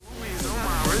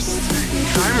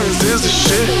Diamonds is the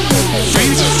shit.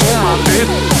 Feeds for my bit.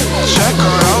 Check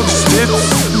out all the stits.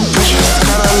 Precious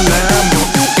got a Lambo.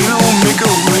 You don't make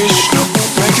a wish, no.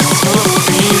 Blankets full of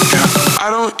beef, yeah. I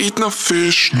don't eat no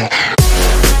fish, no.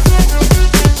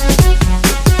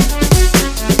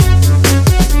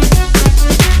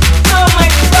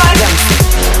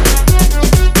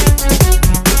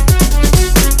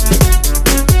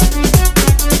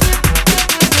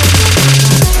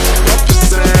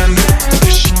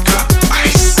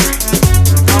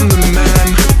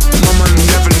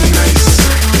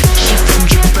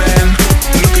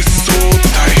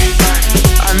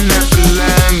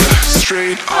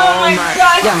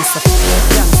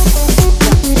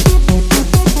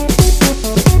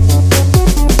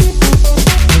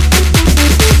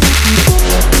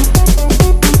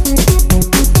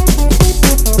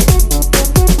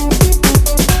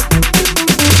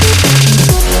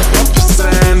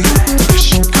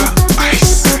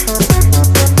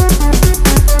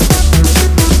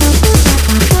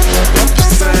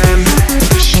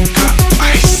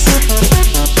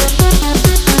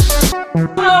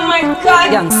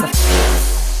 Youngster.